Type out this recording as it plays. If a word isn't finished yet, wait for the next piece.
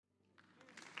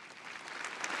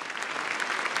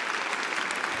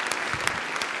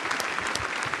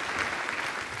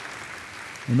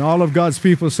And all of God's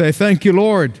people say, thank you,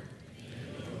 Lord.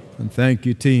 And thank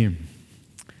you, team.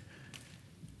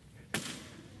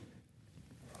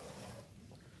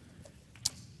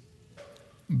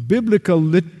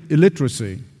 Biblical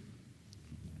illiteracy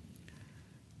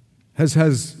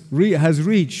has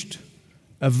reached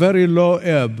a very low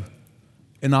ebb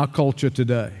in our culture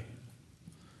today.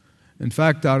 In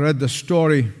fact, I read the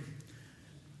story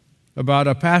about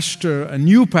a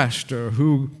new pastor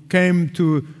who came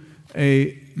to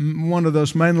one of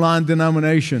those mainline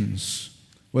denominations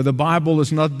where the Bible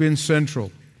has not been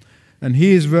central. And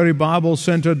he is a very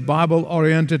Bible-centered,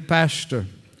 Bible-oriented pastor.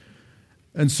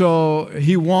 And so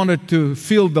he wanted to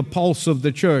feel the pulse of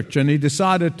the church, and he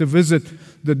decided to visit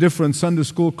the different Sunday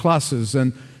school classes.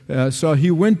 And so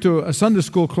he went to a Sunday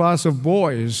school class of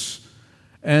boys,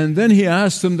 and then he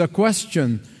asked them the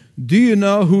question, do you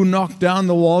know who knocked down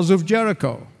the walls of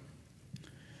Jericho?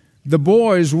 The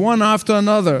boys, one after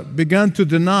another, began to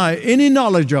deny any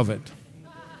knowledge of it.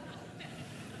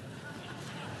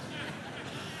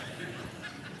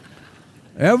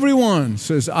 Everyone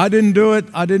says, I didn't do it.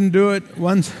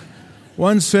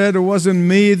 One said, it wasn't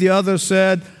me. The other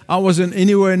said, I wasn't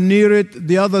anywhere near it.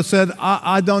 The other said,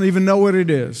 I don't even know where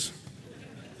it is.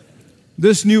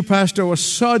 This new pastor was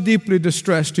so deeply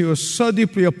distressed. He was so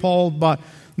deeply appalled by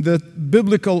the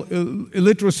biblical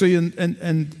illiteracy,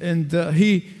 and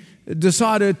he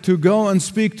decided to go and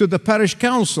speak to the parish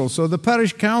council. So the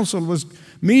parish council was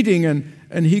meeting,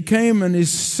 and he came and he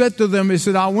said to them, he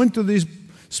said, I went to these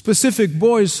specific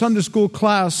boys' Sunday school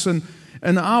class, and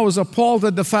I was appalled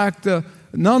at the fact that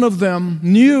none of them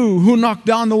knew who knocked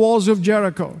down the walls of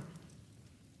Jericho.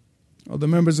 Well, the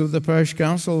members of the parish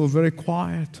council were very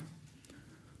quiet.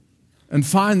 And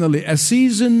finally, a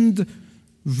seasoned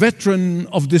veteran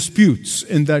of disputes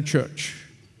in that church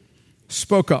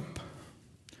spoke up.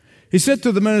 He said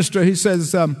to the minister, he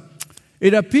says,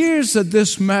 it appears that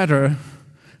this matter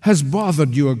has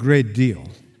bothered you a great deal.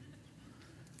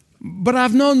 But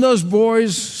I've known those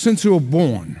boys since they were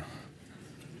born.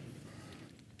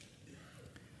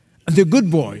 And they're good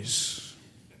boys.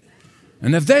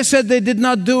 And if they said they did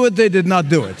not do it, they did not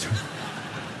do it.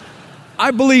 I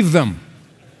believe them.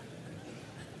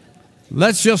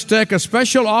 Let's just take a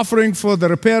special offering for the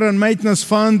repair and maintenance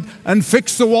fund and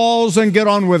fix the walls and get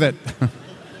on with it.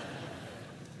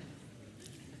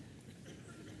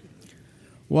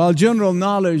 While general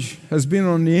knowledge has been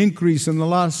on the increase in the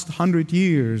last 100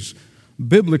 years,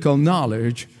 biblical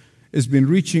knowledge has been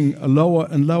reaching a lower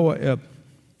and lower ebb.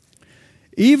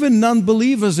 Even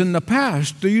non-believers in the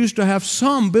past, they used to have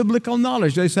some biblical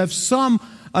knowledge. They have some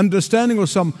understanding or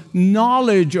some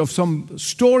knowledge of some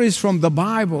stories from the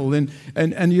Bible,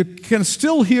 and you can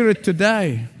still hear it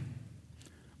today.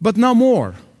 But no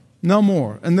more.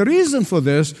 And the reason for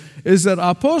this is that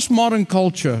our postmodern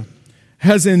culture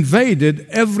has invaded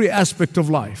every aspect of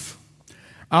life.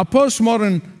 Our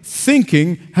postmodern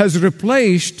thinking has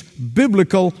replaced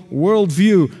biblical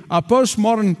worldview. Our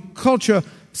postmodern culture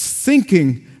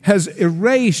thinking has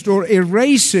erased or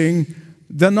erasing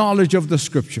the knowledge of the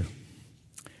Scripture.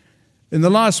 In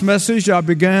the last message, I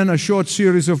began a short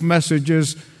series of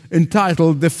messages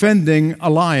entitled Defending a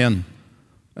Lion.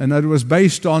 And it was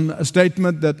based on a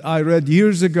statement that I read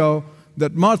years ago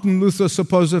that Martin Luther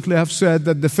supposedly have said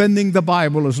that defending the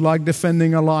Bible is like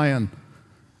defending a lion.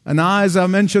 And as I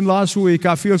mentioned last week,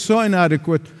 I feel so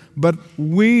inadequate, but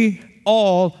we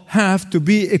all have to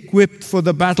be equipped for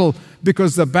the battle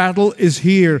because the battle is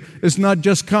here. It's not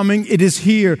just coming, it is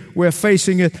here. We're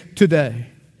facing it today.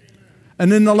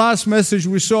 And in the last message,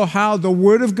 we saw how the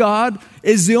Word of God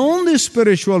is the only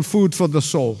spiritual food for the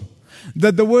soul,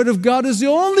 that the Word of God is the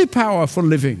only power for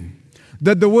living,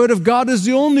 that the Word of God is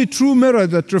the only true mirror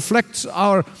that reflects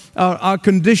our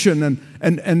condition,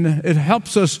 and it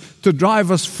helps us to drive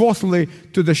us forthly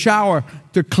to the shower,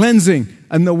 to cleansing.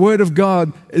 And the Word of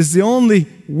God is the only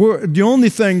word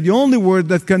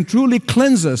that can truly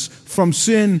cleanse us from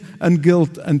sin and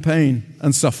guilt and pain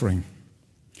and suffering.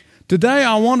 Today,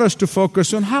 I want us to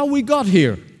focus on how we got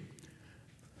here.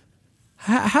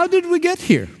 How did we get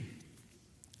here?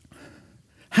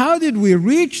 How did we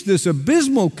reach this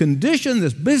abysmal condition,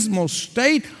 this abysmal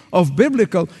state of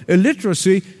biblical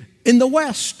illiteracy in the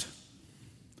West?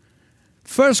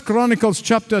 1 Chronicles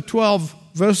chapter 12,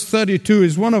 verse 32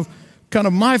 is one of kind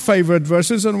of my favorite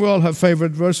verses, and we all have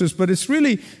favorite verses, but it's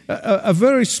really a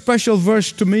very special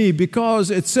verse to me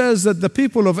because it says that the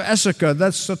people of Issachar,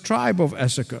 that's the tribe of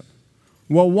Issachar,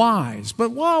 were wise.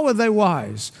 But why were they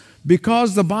wise?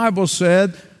 Because the Bible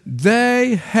said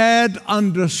they had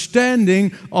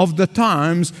understanding of the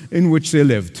times in which they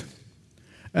lived.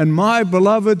 And my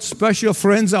beloved special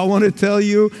friends, I want to tell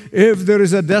you, if there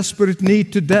is a desperate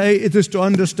need today, it is to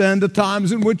understand the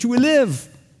times in which we live.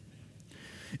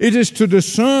 It is to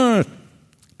discern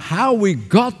how we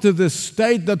got to this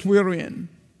state that we're in.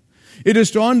 It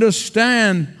is to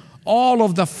understand all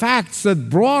of the facts that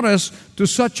brought us to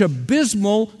such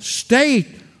abysmal state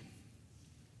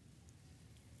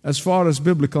as far as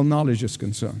biblical knowledge is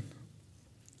concerned.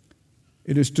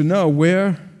 It is to know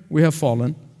where we have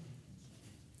fallen,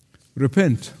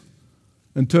 repent,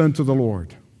 and turn to the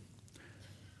Lord.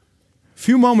 A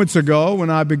few moments ago,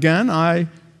 when I began, I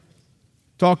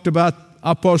talked about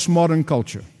our postmodern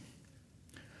culture.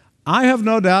 I have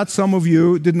no doubt some of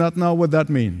you did not know what that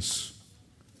means,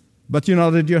 but you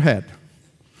nodded your head.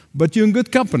 But you're in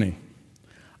good company.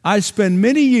 I spent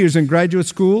many years in graduate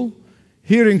school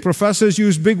hearing professors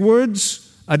use big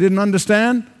words I didn't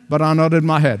understand, but I nodded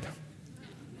my head.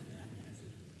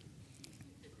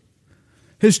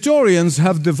 Historians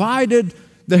have divided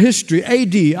the history,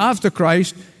 AD, after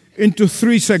Christ, into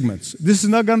 3 segments. This is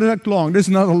not going to take long. This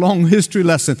is not a long history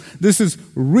lesson. This is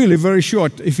really very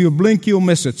short. If you blink, you'll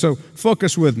miss it. So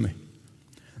focus with me.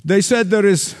 They said there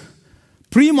is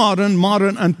pre-modern,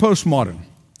 modern, and postmodern.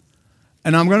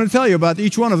 And I'm going to tell you about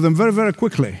each one of them very, very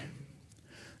quickly.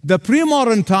 The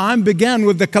pre-modern time began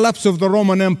with the collapse of the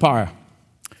Roman Empire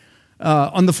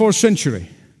on the 4th century,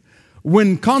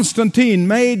 when Constantine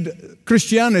made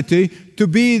Christianity to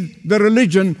be the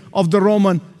religion of the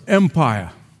Roman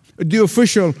Empire, the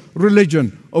official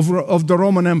religion of the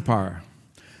Roman Empire.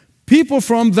 People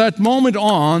from that moment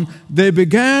on, they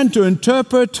began to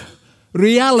interpret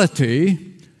reality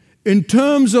in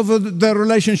terms of their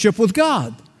relationship with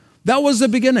God. That was the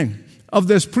beginning of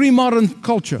this pre-modern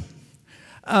culture.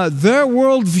 Their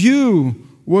worldview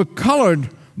were colored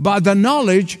by the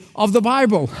knowledge of the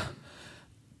Bible.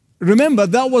 Remember,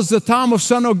 that was the time of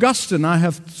St. Augustine. I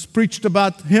have preached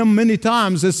about him many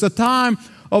times. It's the time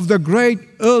of the great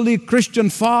early Christian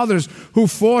fathers who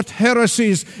fought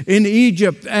heresies in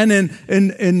Egypt and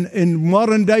in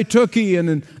modern-day Turkey and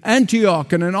in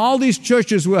Antioch and in all these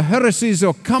churches where heresies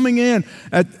are coming in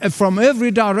from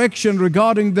every direction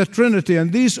regarding the Trinity.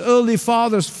 And these early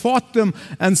fathers fought them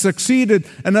and succeeded.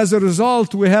 And as a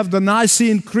result, we have the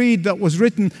Nicene Creed that was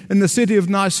written in the city of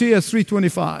Nicaea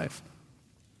 325.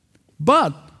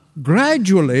 But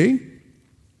gradually,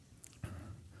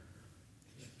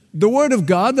 the Word of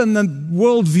God and the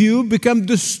worldview became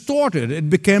distorted. It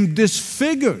became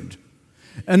disfigured.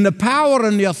 And the power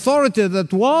and the authority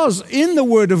that was in the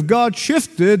Word of God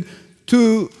shifted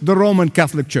to the Roman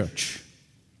Catholic Church,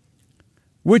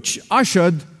 which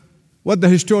ushered what the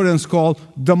historians call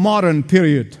the modern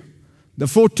period, the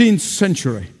 14th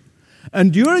century.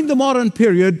 And during the modern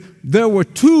period, there were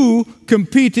 2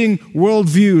 competing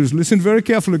worldviews. Listen very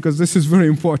carefully because this is very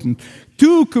important.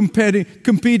 2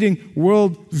 competing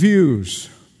worldviews.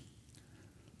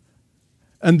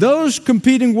 And those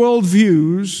competing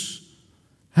worldviews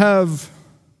have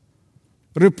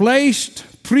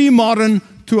replaced pre-modern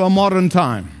to a modern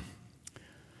time.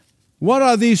 What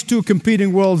are these 2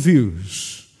 competing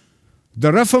worldviews?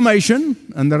 The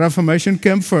Reformation, and the Reformation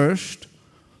came first,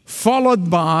 followed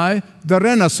by the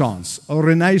Renaissance, or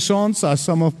Renaissance, as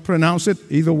some have pronounced it.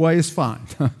 Either way is fine.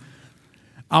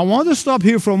 I want to stop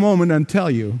here for a moment and tell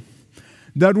you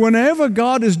that whenever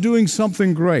God is doing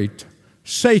something great,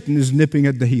 Satan is nipping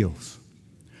at the heels.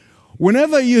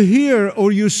 Whenever you hear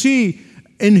or you see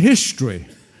in history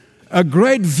a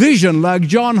great vision like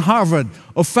John Harvard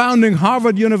of founding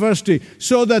Harvard University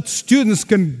so that students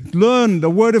can learn the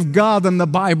Word of God and the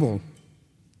Bible,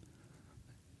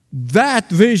 that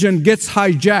vision gets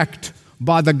hijacked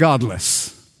by the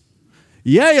godless.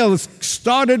 Yale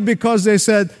started because they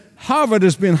said, Harvard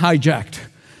has been hijacked.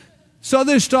 So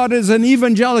they started as an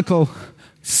evangelical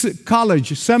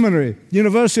college, seminary,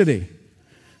 university.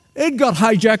 It got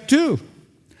hijacked too.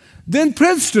 Then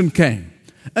Princeton came.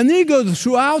 And then you go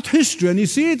throughout history, and you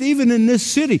see it even in this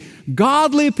city.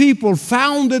 Godly people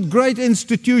founded great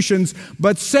institutions,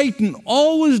 but Satan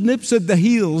always nips at the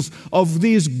heels of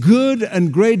these good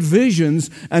and great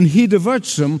visions, and he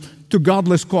diverts them to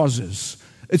godless causes.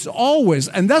 It's always,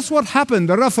 and that's what happened.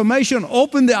 The Reformation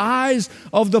opened the eyes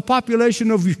of the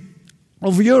population of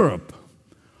Europe.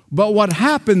 But what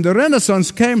happened, the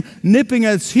Renaissance came nipping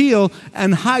at its heel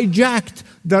and hijacked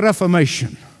the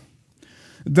Reformation.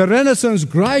 The Renaissance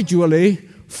gradually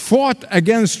fought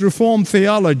against Reformed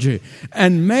theology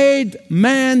and made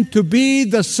man to be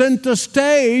the center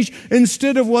stage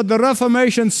instead of what the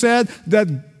Reformation said,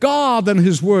 that God and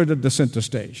His Word at the center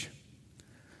stage.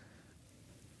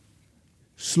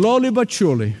 Slowly but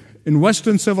surely, in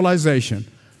Western civilization,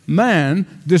 man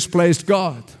displaced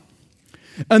God.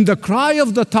 And the cry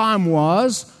of the time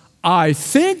was, I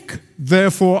think,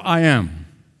 therefore I am.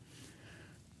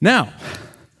 Now,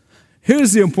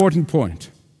 here's the important point.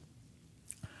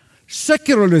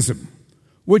 Secularism,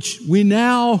 which we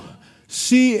now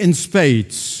see in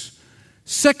spades,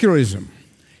 secularism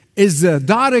is the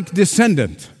direct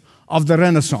descendant of the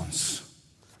Renaissance.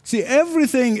 See,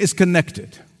 everything is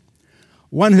connected.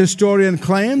 One historian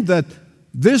claimed that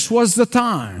this was the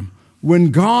time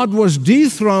when God was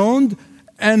dethroned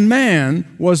and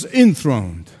man was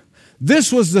enthroned.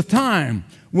 This was the time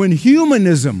when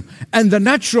humanism and the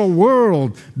natural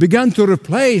world began to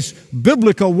replace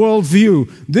biblical worldview.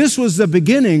 This was the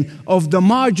beginning of the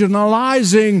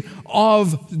marginalizing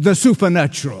of the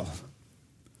supernatural.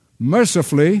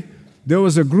 Mercifully, there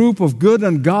was a group of good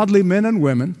and godly men and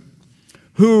women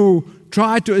who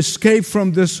tried to escape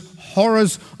from this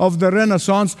horrors of the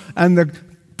Renaissance and the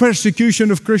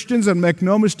persecution of Christians, and make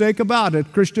no mistake about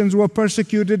it, Christians were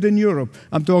persecuted in Europe.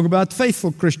 I'm talking about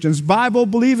faithful Christians,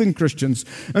 Bible-believing Christians.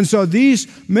 And so these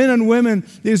men and women,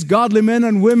 these godly men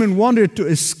and women wanted to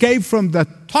escape from the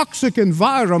toxic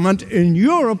environment in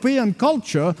European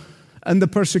culture and the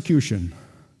persecution.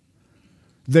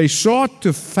 They sought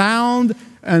to found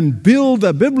and build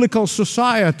a biblical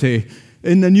society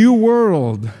in the new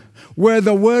world where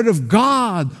the Word of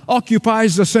God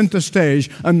occupies the center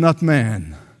stage and not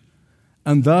man.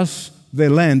 And thus they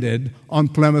landed on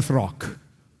Plymouth Rock.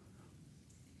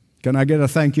 Can I get a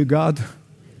thank you, God?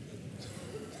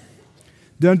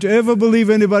 Don't you ever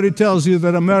believe anybody tells you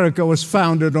that America was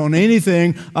founded on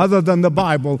anything other than the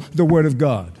Bible, the Word of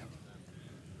God.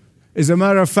 As a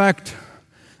matter of fact,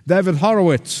 David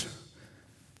Horowitz,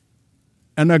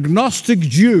 an agnostic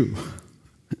Jew,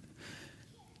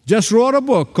 just wrote a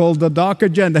book called The Dark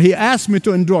Agenda. He asked me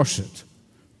to endorse it.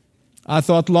 I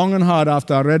thought long and hard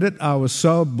after I read it. I was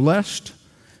so blessed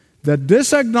that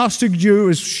this agnostic Jew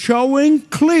is showing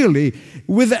clearly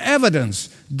with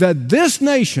evidence that this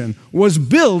nation was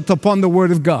built upon the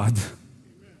Word of God.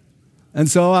 And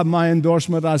so at my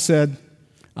endorsement, I said,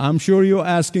 I'm sure you're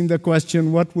asking the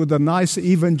question, what would a nice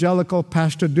evangelical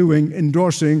pastor doing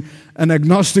endorsing an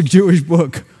agnostic Jewish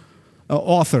book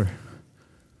author?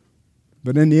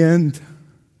 But in the end,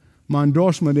 my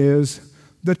endorsement is,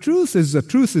 the truth is the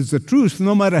truth is the truth,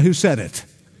 no matter who said it.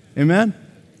 Amen?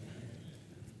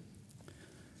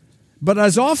 But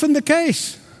as often the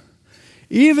case,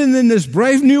 even in this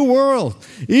brave new world,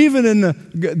 even in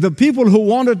the people who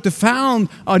wanted to found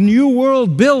a new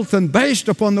world built and based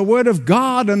upon the Word of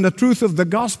God and the truth of the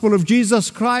gospel of Jesus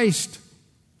Christ,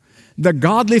 the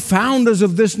godly founders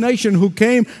of this nation who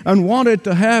came and wanted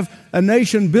to have a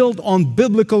nation built on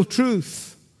biblical truth.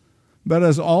 But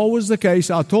as always the case,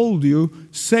 I told you,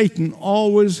 Satan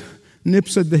always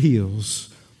nips at the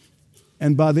heels.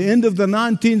 And by the end of the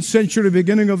 19th century,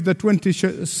 beginning of the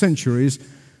 20th centuries,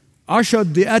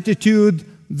 ushered the attitude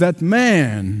that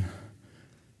man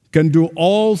can do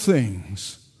all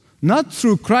things, not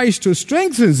through Christ who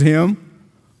strengthens him,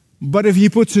 but if he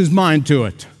puts his mind to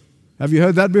it. Have you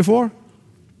heard that before?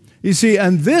 You see,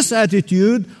 and this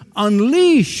attitude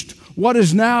unleashed what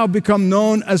has now become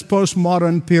known as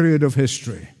postmodern period of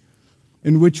history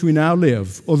in which we now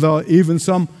live. Although even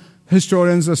some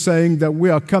historians are saying that we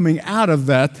are coming out of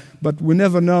that, but we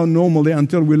never know normally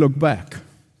until we look back.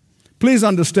 Please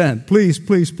understand.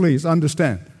 Please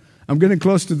understand. I'm getting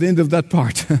close to the end of that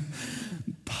part.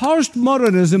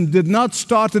 Postmodernism did not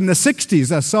start in the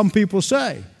 60s, as some people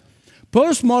say.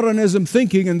 Postmodernism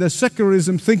thinking and the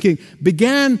secularism thinking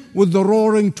began with the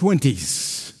Roaring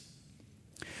 '20s.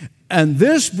 And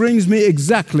this brings me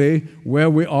exactly where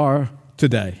we are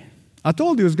today. I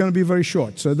told you it was going to be very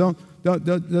short, so don't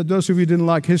those of you who didn't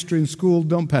like history in school,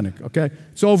 don't panic, okay?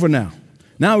 It's over now.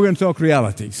 Now we're going to talk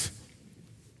realities.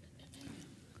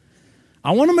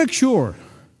 I want to make sure,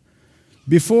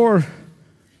 before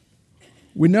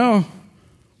we know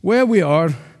where we are,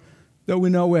 that we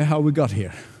know how we got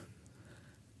here.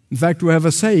 In fact, we have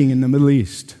a saying in the Middle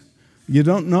East, you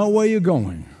don't know where you're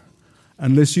going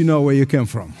unless you know where you came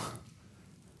from.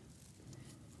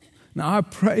 Now I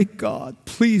pray, God,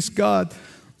 please, God,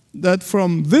 that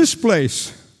from this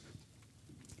place,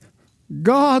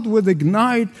 God would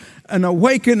ignite an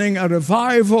awakening, a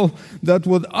revival that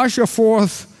would usher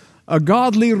forth a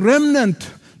godly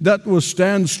remnant that will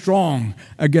stand strong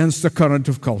against the current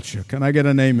of culture. Can I get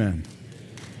an amen?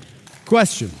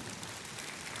 Question.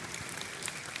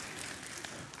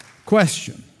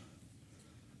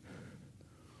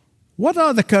 What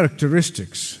are the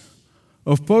characteristics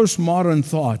of postmodern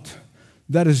thought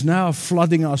that is now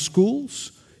flooding our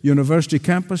schools, university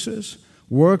campuses,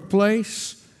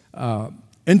 workplace,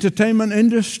 entertainment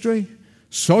industry,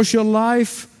 social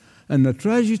life, and the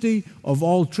tragedy of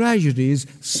all tragedies,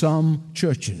 some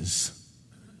churches.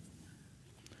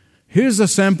 Here's a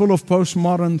sample of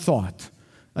postmodern thought,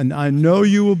 and I know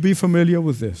you will be familiar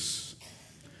with this.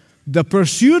 The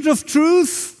pursuit of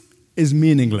truth is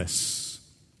meaningless.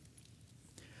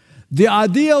 The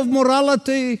idea of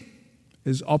morality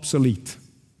is obsolete.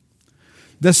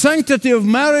 The sanctity of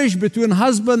marriage between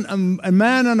a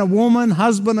man and a woman,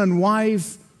 husband and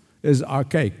wife, is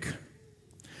archaic.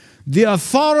 The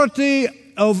authority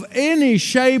of any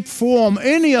shape, form,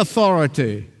 any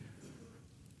authority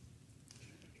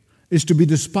is to be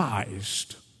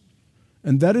despised.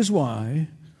 And that is why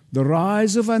the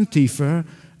rise of Antifa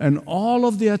and all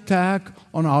of the attack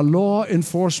on our law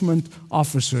enforcement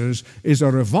officers is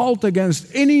a revolt against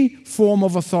any form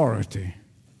of authority.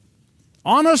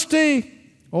 Honesty,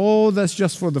 oh, that's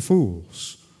just for the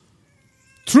fools.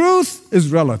 Truth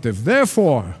is relative.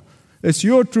 Therefore, it's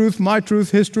your truth, my truth,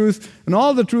 his truth, and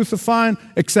all the truth are fine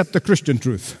except the Christian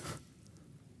truth,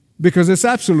 because it's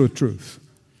absolute truth.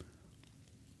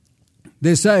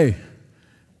 They say,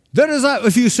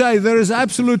 if you say there is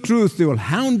absolute truth, they will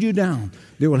hound you down.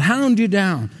 They will hound you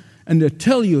down, and they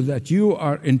tell you that you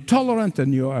are intolerant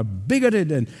and you are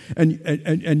bigoted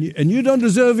and you don't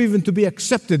deserve even to be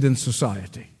accepted in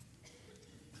society.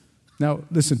 Now,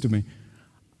 listen to me.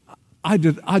 I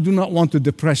do not want to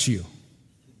depress you.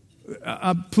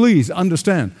 Please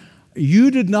understand.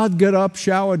 You did not get up,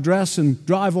 shower, dress, and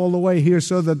drive all the way here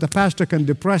so that the pastor can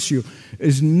depress you.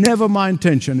 It's never my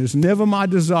intention. It's never my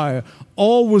desire.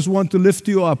 Always want to lift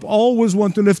you up. Always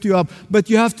want to lift you up. But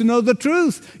you have to know the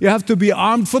truth. You have to be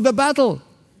armed for the battle.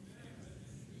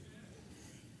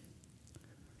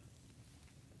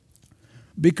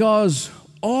 Because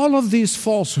all of these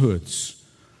falsehoods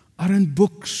are in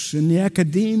books, in the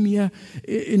academia,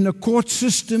 in the court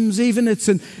systems, even it's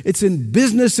in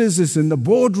businesses, it's in the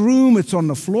boardroom, it's on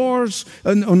the floors,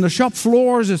 on the shop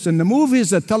floors, it's in the movies,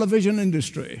 the television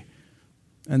industry.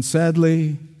 And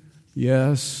sadly,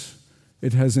 yes,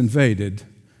 it has invaded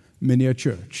many a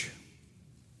church.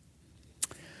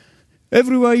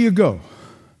 Everywhere you go,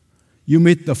 you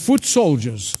meet the foot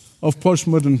soldiers of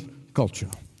postmodern culture.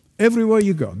 Everywhere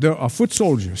you go, there are foot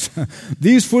soldiers.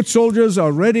 These foot soldiers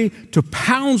are ready to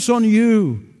pounce on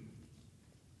you,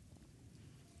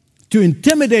 to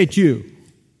intimidate you,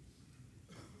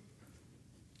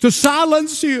 to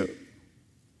silence you,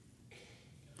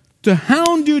 to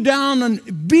hound you down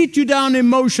and beat you down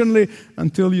emotionally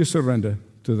until you surrender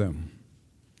to them.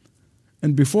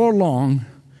 And before long,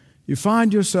 you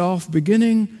find yourself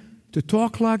beginning to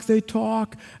talk like they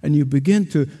talk, and you begin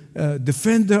to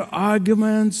defend their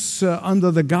arguments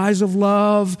under the guise of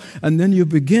love, and then you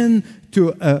begin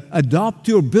to adopt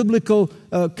your biblical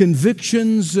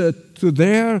convictions to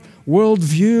their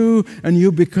worldview, and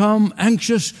you become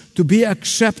anxious to be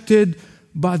accepted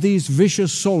by these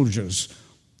vicious soldiers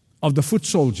of the foot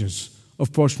soldiers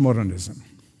of postmodernism.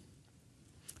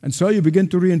 And so you begin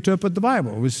to reinterpret the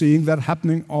Bible. We're seeing that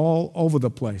happening all over the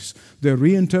place. They're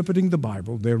reinterpreting the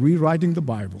Bible. They're rewriting the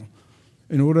Bible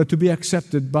in order to be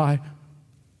accepted by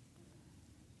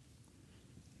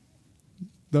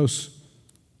those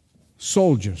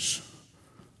soldiers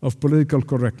of political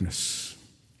correctness.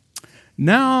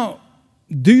 Now,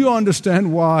 do you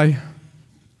understand why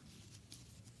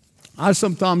I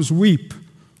sometimes weep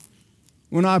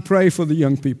when I pray for the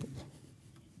young people?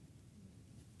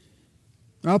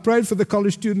 I prayed for the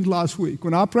college student last week.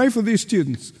 When I pray for these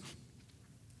students,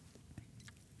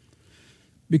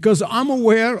 because I'm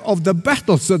aware of the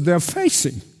battles that they're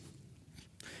facing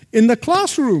in the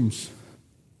classrooms,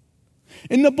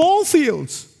 in the ball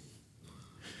fields,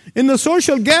 in the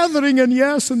social gathering, and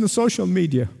yes, in the social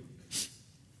media,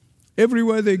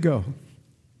 everywhere they go.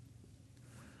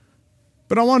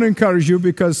 But I want to encourage you,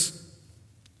 because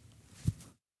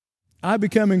I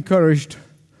became encouraged.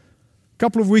 A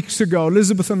couple of weeks ago,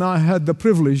 Elizabeth and I had the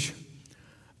privilege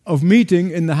of meeting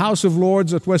in the House of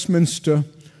Lords at Westminster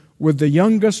with the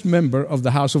youngest member of the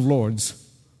House of Lords,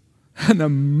 an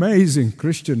amazing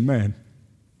Christian man.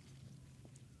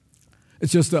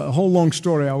 It's just a whole long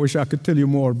story. I wish I could tell you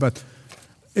more, but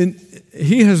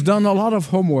he has done a lot of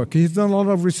homework. He's done a lot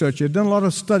of research. He's done a lot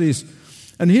of studies.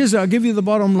 And I'll give you the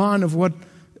bottom line of what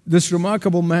this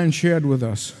remarkable man shared with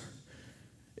us.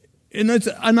 And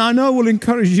I know it will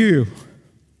encourage you.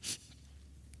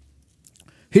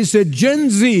 He said, Gen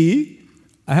Z,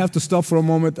 I have to stop for a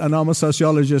moment, and I'm a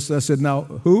sociologist. I said, now,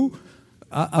 who?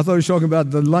 I thought he was talking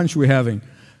about the lunch we're having.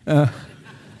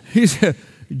 He said,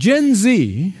 Gen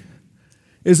Z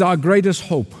is our greatest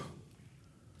hope.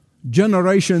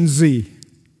 Generation Z.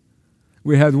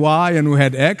 We had Y and we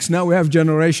had X. Now we have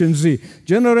Generation Z.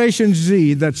 Generation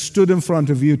Z that stood in front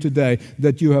of you today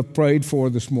that you have prayed for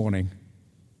this morning.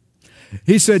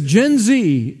 He said, Gen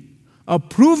Z are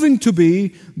proving to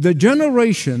be the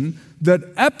generation that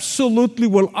absolutely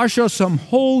will usher some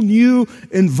whole new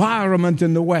environment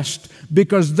in the West,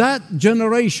 because that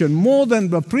generation, more than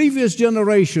the previous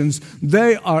generations,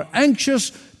 they are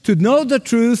anxious to know the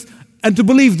truth and to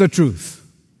believe the truth.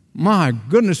 My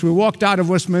goodness, we walked out of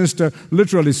Westminster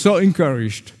literally so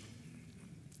encouraged.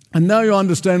 And now you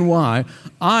understand why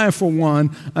I, for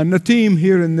one, and the team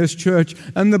here in this church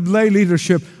and the lay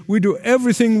leadership, we do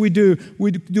everything we do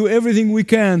everything we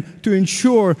can to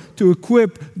ensure to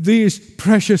equip these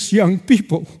precious young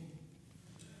people.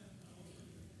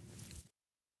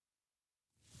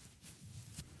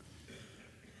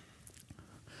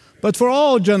 But for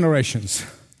all generations,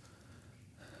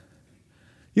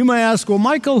 you may ask, well,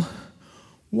 Michael,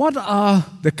 what are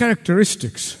the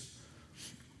characteristics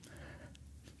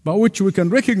by which we can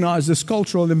recognize this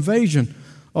cultural invasion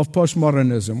of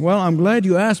postmodernism? Well, I'm glad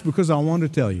you asked, because I want to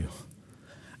tell you.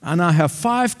 And I have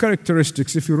 5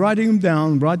 characteristics. If you're writing them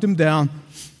down, write them down.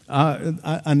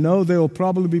 I know they'll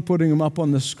probably be putting them up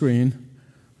on the screen.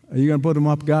 Are you going to put them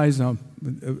up, guys?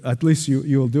 At least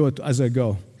you'll do it as I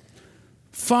go.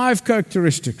 5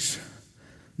 characteristics.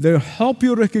 They'll help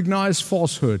you recognize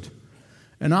falsehood.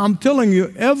 And I'm telling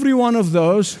you, every one of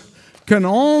those can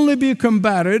only be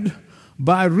combated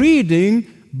by reading,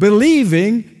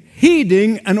 believing,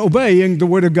 heeding, and obeying the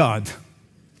Word of God.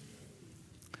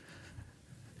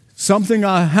 Something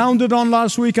I hounded on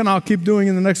last week, and I'll keep doing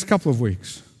in the next couple of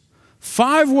weeks.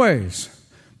 5 ways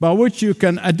by which you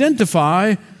can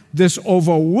identify this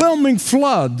overwhelming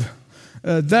flood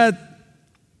that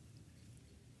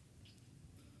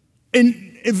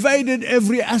invaded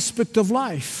every aspect of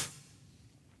life,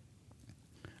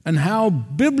 and how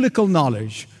biblical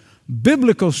knowledge,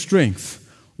 biblical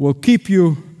strength will keep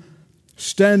you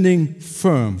standing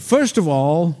firm. First of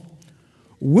all,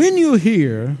 when you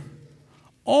hear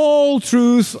all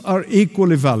truths are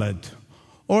equally valid,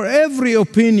 or every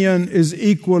opinion is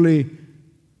equally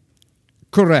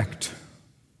correct,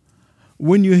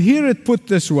 when you hear it put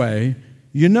this way,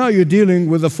 you know you're dealing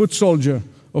with a foot soldier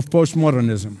of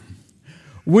postmodernism.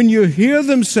 When you hear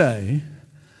them say,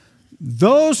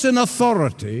 those in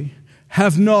authority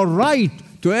have no right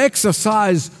to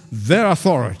exercise their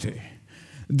authority,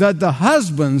 that the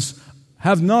husbands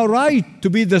have no right to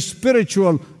be the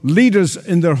spiritual leaders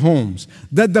in their homes,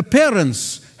 that the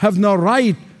parents have no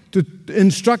right to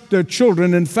instruct their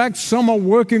children. In fact, some are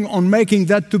working on making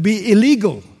that to be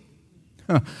illegal.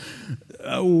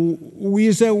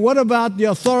 We say, what about the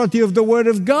authority of the Word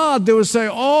of God? They will say,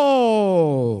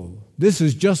 oh, this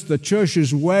is just the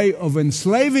church's way of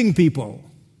enslaving people.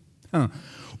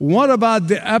 What about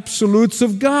the absolutes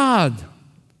of God?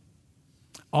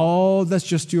 Oh, that's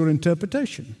just your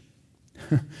interpretation.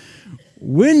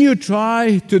 When you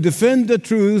try to defend the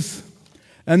truth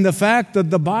and the fact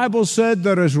that the Bible said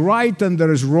there is right and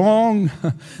there is wrong,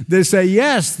 they say,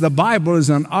 yes, the Bible is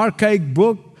an archaic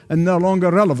book and no longer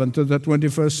relevant to the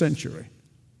 21st century.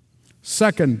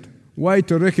 Second way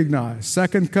to recognize,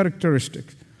 second characteristic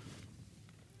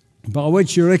by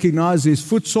which you recognize these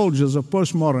foot soldiers of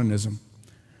postmodernism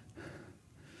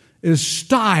is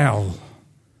style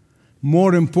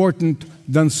more important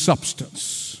than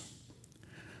substance.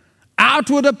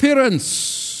 Outward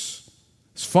appearance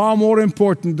is far more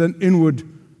important than inward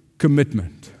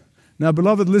commitment. Now,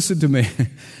 beloved, listen to me.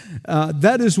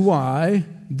 That is why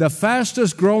the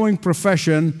fastest growing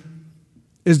profession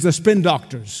is the spin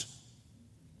doctors.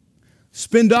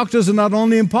 Spin doctors are not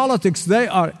only in politics, they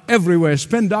are everywhere.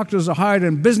 Spin doctors are hired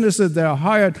in businesses, they are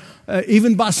hired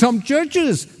even by some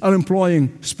churches are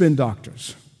employing spin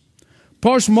doctors.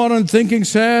 Postmodern thinking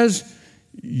says,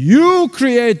 you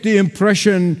create the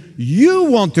impression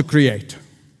you want to create.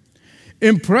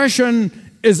 Impression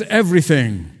is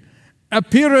everything.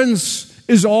 Appearance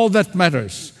is all that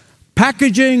matters.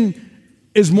 Packaging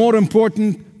is more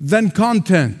important than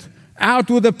content.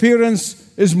 Outward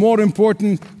appearance is more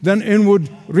important than inward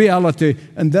reality.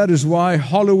 And that is why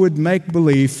Hollywood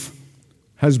make-believe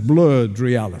has blurred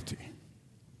reality.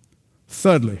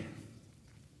 Thirdly,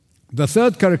 the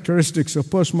third characteristic of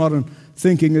postmodern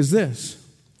thinking is this.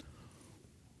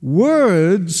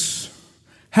 Words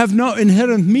have no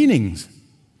inherent meanings.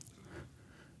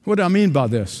 What do I mean by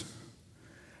this?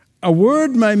 A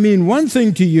word may mean one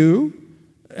thing to you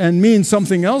and mean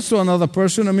something else to another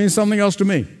person and mean something else to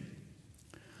me.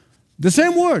 The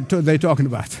same word they're talking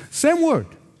about. Same word.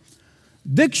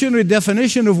 Dictionary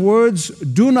definition of words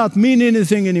do not mean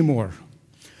anything anymore.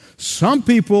 Some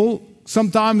people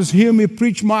sometimes hear me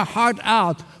preach my heart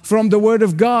out from the Word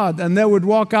of God, and they would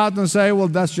walk out and say, well,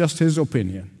 that's just his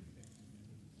opinion.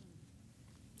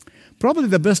 Probably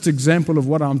the best example of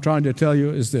what I'm trying to tell you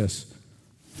is this.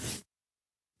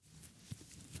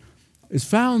 It's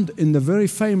found in the very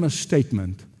famous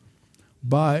statement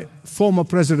by former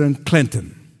President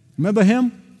Clinton. Remember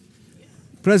him?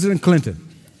 President Clinton.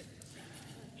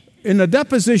 In a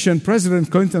deposition,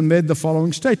 President Clinton made the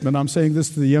following statement. I'm saying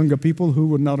this to the younger people who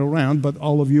were not around, but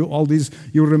all of you, all these,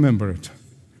 you remember it.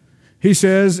 He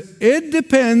says, it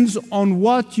depends on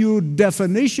what your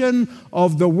definition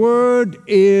of the word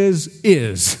is.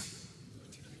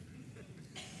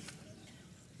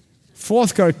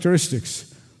 Fourth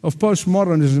characteristics of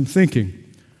postmodernism thinking,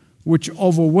 which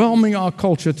overwhelming our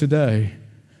culture today,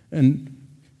 and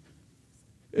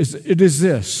it is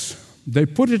this. They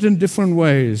put it in different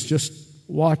ways. Just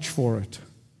watch for it.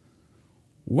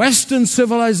 Western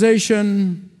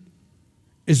civilization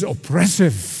is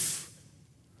oppressive.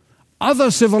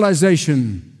 Other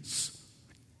civilizations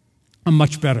are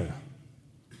much better.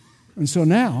 And so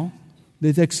now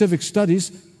they take civic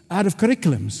studies out of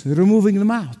curriculums. They're removing them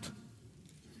out.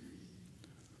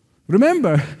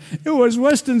 Remember, it was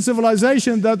Western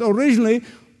civilization that originally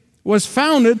was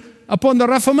founded upon the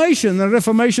Reformation, the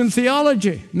Reformation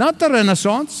theology, not the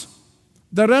Renaissance.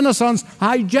 The Renaissance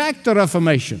hijacked the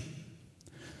Reformation.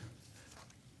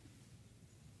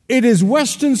 It is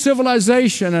Western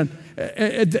civilization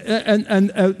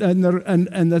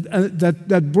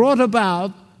that brought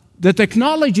about the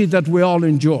technology that we all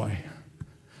enjoy,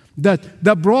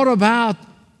 that brought about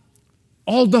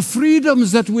all the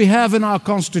freedoms that we have in our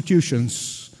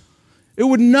constitutions. It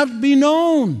would not be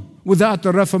known without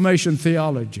the Reformation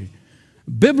theology.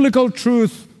 Biblical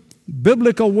truth,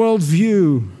 biblical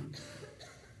worldview,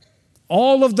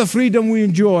 all of the freedom we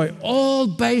enjoy, all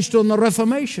based on the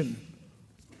Reformation.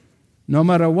 No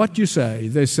matter what you say,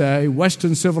 they say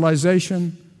Western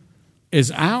civilization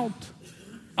is out,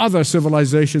 other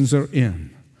civilizations are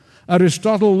in.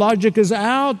 Aristotle logic is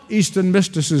out, Eastern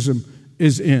mysticism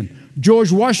is in.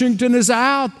 George Washington is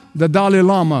out, the Dalai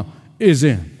Lama is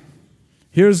in.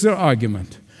 Here's their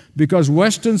argument. Because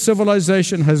Western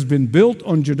civilization has been built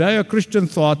on Judeo-Christian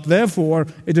thought, therefore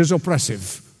it is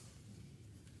oppressive.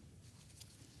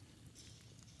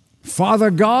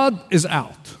 Father God is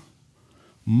out.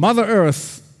 Mother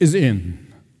Earth is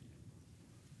in.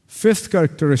 Fifth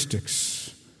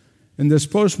characteristics in this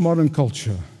postmodern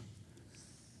culture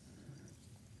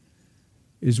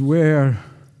is where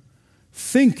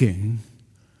thinking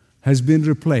has been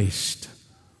replaced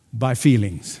by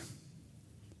feelings.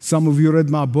 Some of you read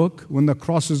my book, When the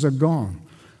Crosses Are Gone.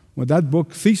 Well, that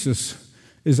book thesis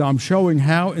is I'm showing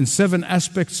how in 7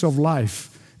 aspects of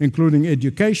life, including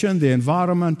education, the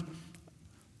environment,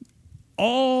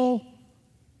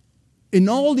 in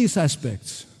all these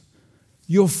aspects,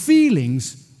 your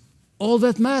feelings, all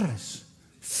that matters.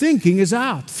 Thinking is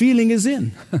out, feeling is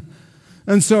in.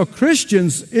 And so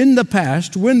Christians in the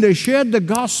past, when they shared the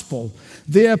gospel,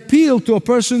 they appealed to a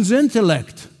person's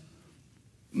intellect.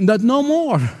 That no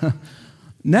more.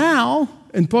 Now,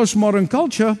 in postmodern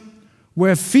culture,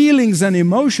 where feelings and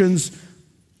emotions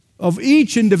of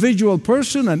each individual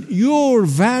person and your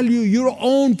value, your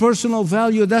own personal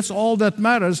value, that's all that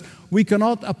matters. We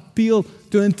cannot appeal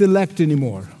to intellect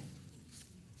anymore.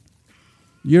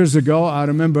 Years ago, I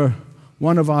remember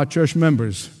one of our church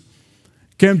members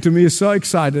came to me so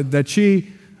excited that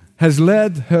she has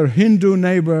led her Hindu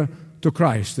neighbor to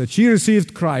Christ, that she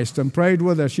received Christ and prayed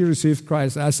with her. She received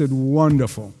Christ. I said,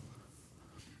 wonderful.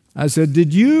 I said,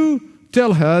 did you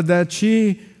tell her that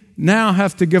she now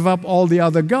have to give up all the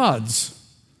other gods?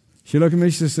 She looked at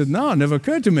me, she said, no, it never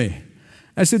occurred to me.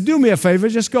 I said, do me a favor,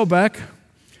 just go back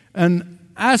and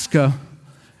ask her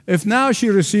if now she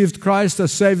received Christ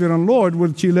as Savior and Lord,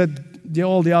 would she let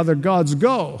all the other gods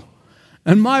go?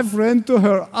 And my friend, to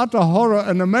her utter horror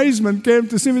and amazement, came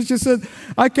to see me. She said,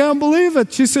 I can't believe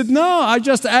it. She said, no, I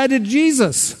just added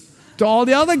Jesus to all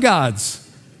the other gods.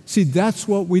 See, that's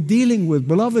what we're dealing with.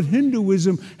 Beloved,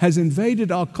 Hinduism has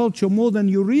invaded our culture more than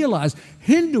you realize.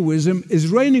 Hinduism is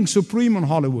reigning supreme in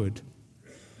Hollywood.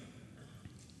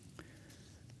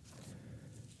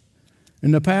 In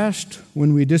the past,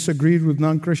 when we disagreed with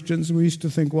non-Christians, we used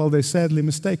to think, well, they're sadly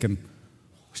mistaken.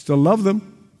 We still love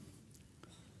them.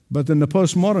 But in the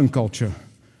postmodern culture,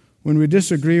 when we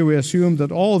disagree, we assume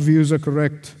that all views are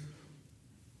correct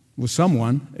with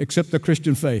someone except the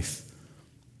Christian faith.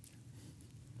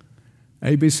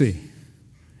 ABC.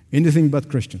 Anything but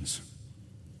Christians.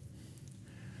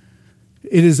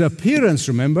 It is appearance,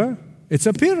 remember? It's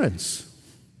appearance.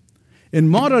 In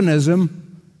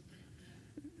modernism,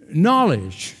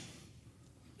 knowledge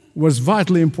was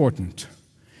vitally important.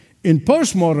 In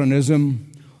postmodernism,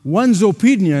 one's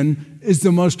opinion is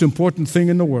the most important thing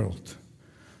in the world.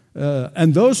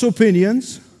 And those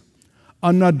opinions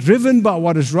are not driven by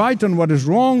what is right and what is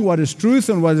wrong, what is truth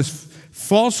and what is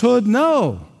falsehood.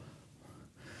 No.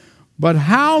 But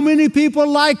how many people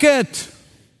like it?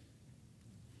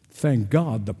 Thank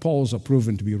God the polls are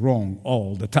proven to be wrong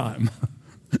all the time.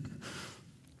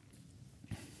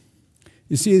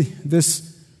 You see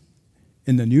this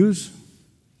in the news.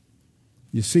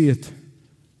 You see it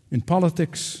in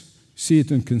politics. You see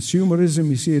it in consumerism.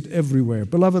 You see it everywhere.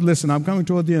 Beloved, listen, I'm coming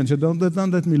toward the end, so don't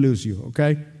let me lose you,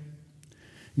 okay?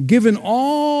 Given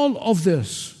all of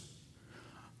this,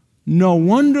 no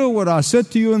wonder what I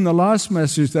said to you in the last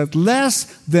message, that less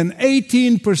than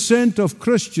 18% of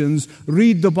Christians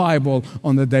read the Bible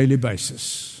on a daily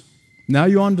basis. Now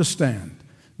you understand.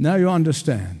 Now you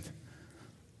understand.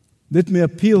 Let me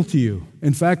appeal to you.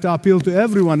 In fact, I appeal to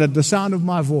everyone at the sound of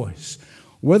my voice.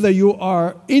 Whether you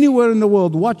are anywhere in the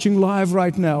world watching live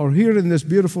right now or here in this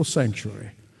beautiful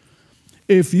sanctuary,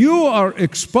 if you are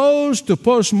exposed to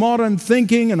postmodern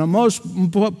thinking and a most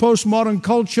postmodern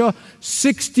culture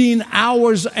 16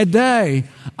 hours a day,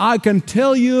 I can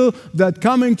tell you that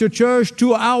coming to church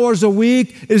 2 hours a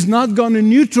week is not going to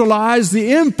neutralize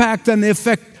the impact and the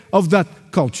effect of that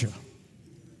culture.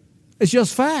 It's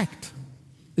just fact.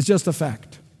 It's just a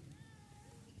fact.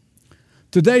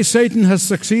 Today, Satan has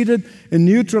succeeded in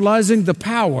neutralizing the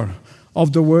power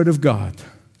of the Word of God.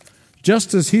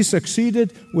 Just as he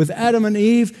succeeded with Adam and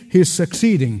Eve, he's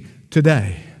succeeding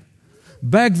today.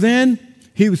 Back then,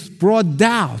 he brought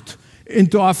doubt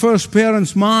into our first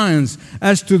parents' minds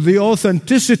as to the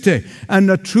authenticity and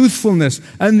the truthfulness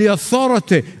and the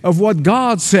authority of what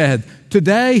God said.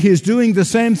 Today, he's doing the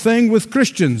same thing with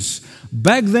Christians.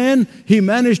 Back then, he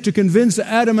managed to convince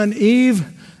Adam and Eve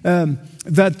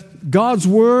that God's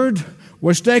Word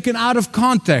was taken out of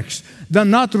context. They're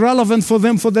not relevant for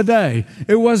them for the day.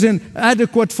 It wasn't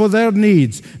adequate for their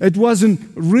needs. It wasn't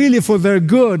really for their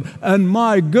good. And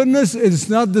my goodness, it's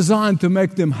not designed to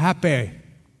make them happy.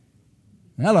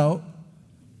 Hello.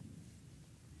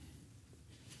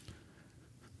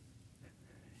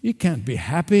 You can't be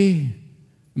happy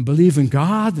and believe in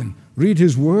God and read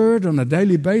His Word on a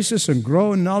daily basis and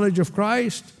grow in knowledge of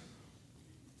Christ.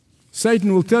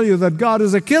 Satan will tell you that God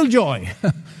is a killjoy.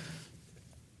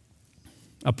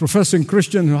 A professing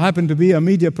Christian who happened to be a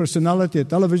media personality, a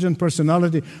television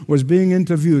personality, was being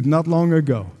interviewed not long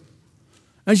ago.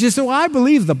 And she said, well, I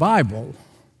believe the Bible.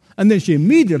 And then she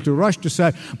immediately rushed to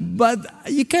say, but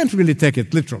you can't really take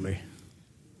it literally.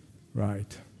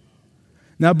 Right.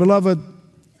 Now, beloved,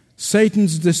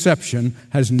 Satan's deception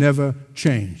has never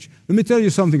changed. Let me tell you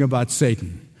something about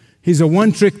Satan. He's a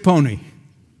one-trick pony.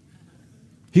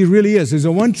 He really is. He's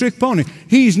a one-trick pony.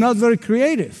 He's not very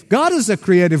creative. God is a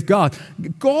creative God.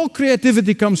 All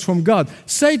creativity comes from God.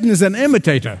 Satan is an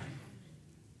imitator.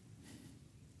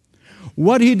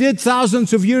 What he did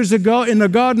thousands of years ago in the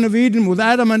Garden of Eden with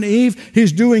Adam and Eve,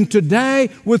 he's doing today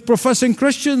with professing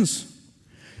Christians.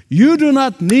 You do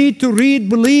not need to read,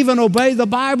 believe, and obey the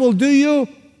Bible, do you?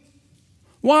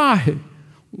 Why?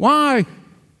 Why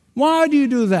do you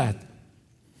do that?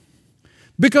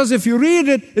 Because if you read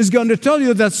it, it's going to tell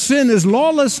you that sin is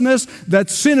lawlessness, that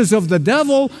sin is of the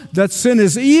devil, that sin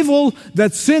is evil,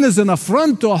 that sin is an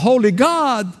affront to a holy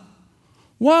God.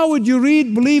 Why would you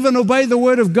read, believe, and obey the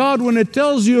Word of God when it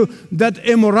tells you that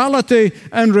immorality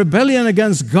and rebellion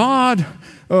against God,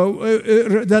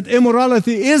 that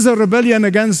immorality is a rebellion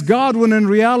against God, when in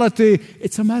reality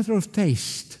it's a matter of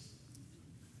taste.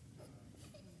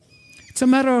 It's a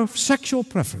matter of sexual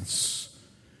preference.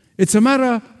 It's a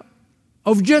matter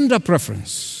of gender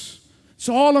preference. It's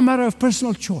all a matter of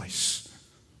personal choice.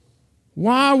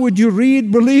 Why would you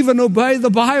read, believe, and obey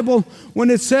the Bible when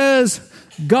it says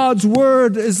God's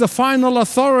Word is the final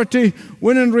authority,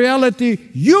 when in reality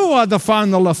you are the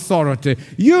final authority?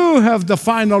 You have the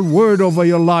final word over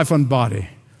your life and body.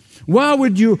 Why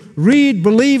would you read,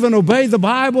 believe, and obey the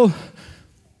Bible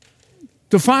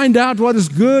to find out what is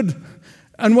good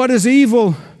and what is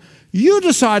evil? You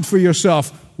decide for yourself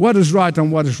what is right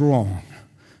and what is wrong.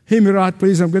 Hear me right,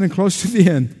 please. I'm getting close to the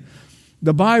end.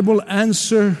 The Bible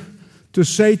answer to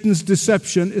Satan's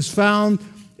deception is found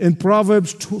in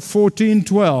Proverbs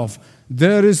 14:12.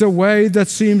 There is a way that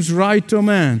seems right to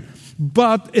man,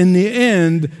 but in the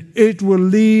end it will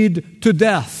lead to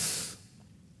death.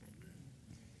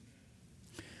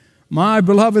 My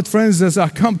beloved friends, as I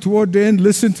come toward the end,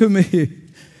 listen to me.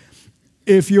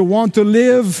 If you want to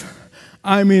live,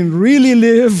 I mean really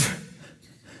live,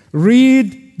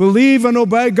 read, believe, and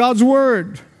obey God's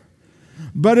Word.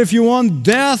 But if you want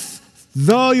death,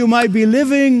 Though you might be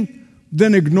living,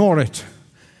 then ignore it.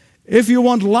 If you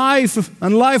want life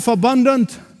and life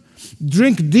abundant,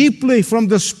 drink deeply from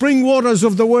the spring waters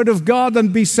of the Word of God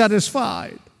and be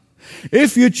satisfied.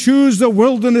 If you choose the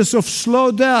wilderness of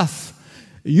slow death,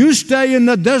 you stay in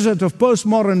the desert of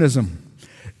postmodernism.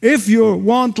 If you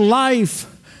want life,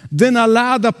 then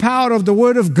allow the power of the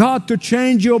Word of God to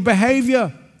change your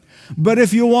behavior. But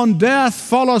if you want death,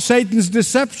 follow Satan's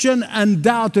deception and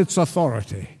doubt its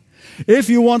authority. If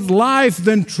you want life,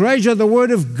 then treasure the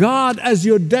Word of God as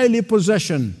your daily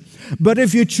possession. But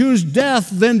if you choose death,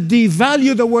 then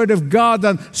devalue the Word of God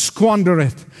and squander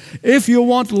it. If you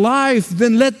want life,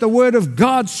 then let the Word of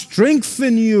God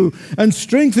strengthen you and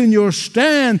strengthen your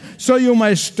stand so you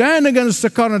may stand against the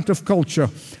current of culture.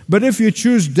 But if you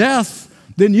choose death,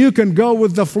 then you can go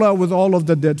with the flow with all of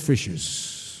the dead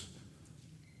fishes.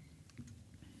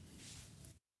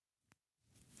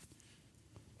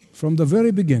 From the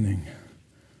very beginning,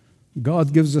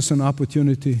 God gives us an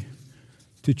opportunity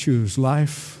to choose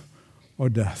life or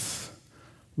death.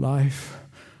 Life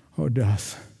or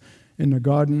death. In the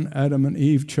garden, Adam and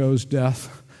Eve chose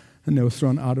death, and they were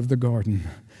thrown out of the garden.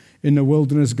 In the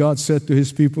wilderness, God said to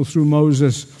His people through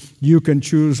Moses, you can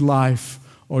choose life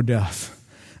or death.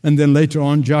 And then later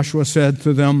on, Joshua said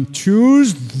to them,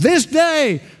 choose this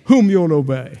day whom you'll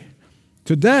obey.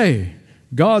 Today,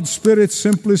 God's Spirit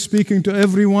simply speaking to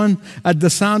everyone at the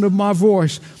sound of my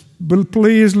voice. But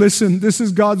please listen, this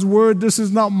is God's Word. This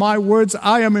is not my words.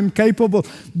 I am incapable.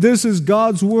 This is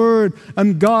God's Word.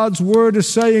 And God's Word is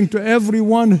saying to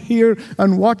everyone here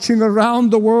and watching around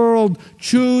the world,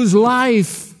 choose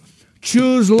life.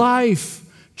 Choose life.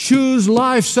 Choose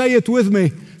life. Say it with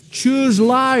me. Choose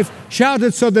life. Shout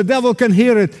it so the devil can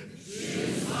hear it.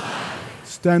 Choose life.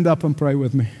 Stand up and pray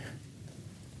with me.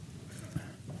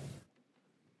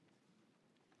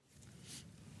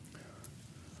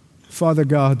 Father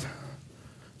God,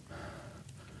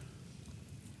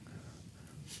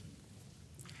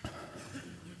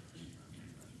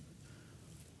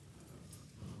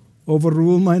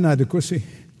 overrule my inadequacy.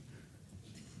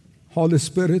 Holy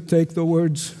Spirit, take the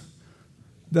words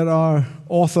that are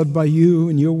authored by you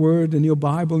in your word, in your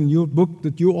Bible, in your book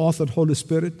that you authored, Holy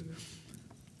Spirit,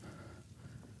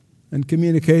 and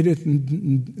communicate it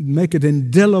and make it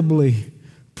indelibly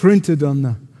printed on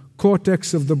the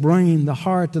cortex of the brain, the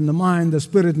heart and the mind, the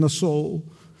spirit and the soul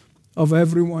of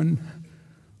everyone.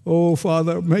 Oh,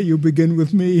 Father, may you begin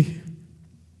with me.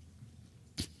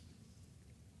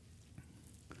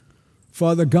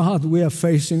 Father God, we are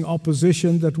facing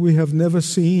opposition that we have never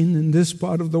seen in this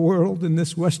part of the world, in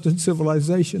this Western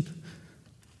civilization.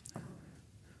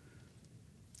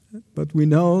 But we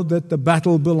know that the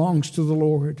battle belongs to the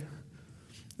Lord,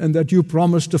 and that you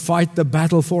promise to fight the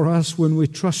battle for us when we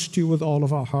trust you with all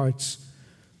of our hearts.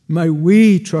 May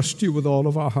we trust you with all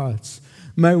of our hearts.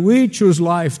 May we choose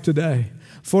life today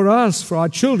for us, for our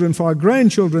children, for our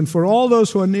grandchildren, for all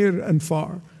those who are near and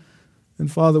far.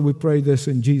 And Father, we pray this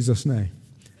in Jesus' name.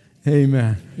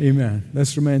 Amen. Amen.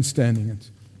 Let's remain standing.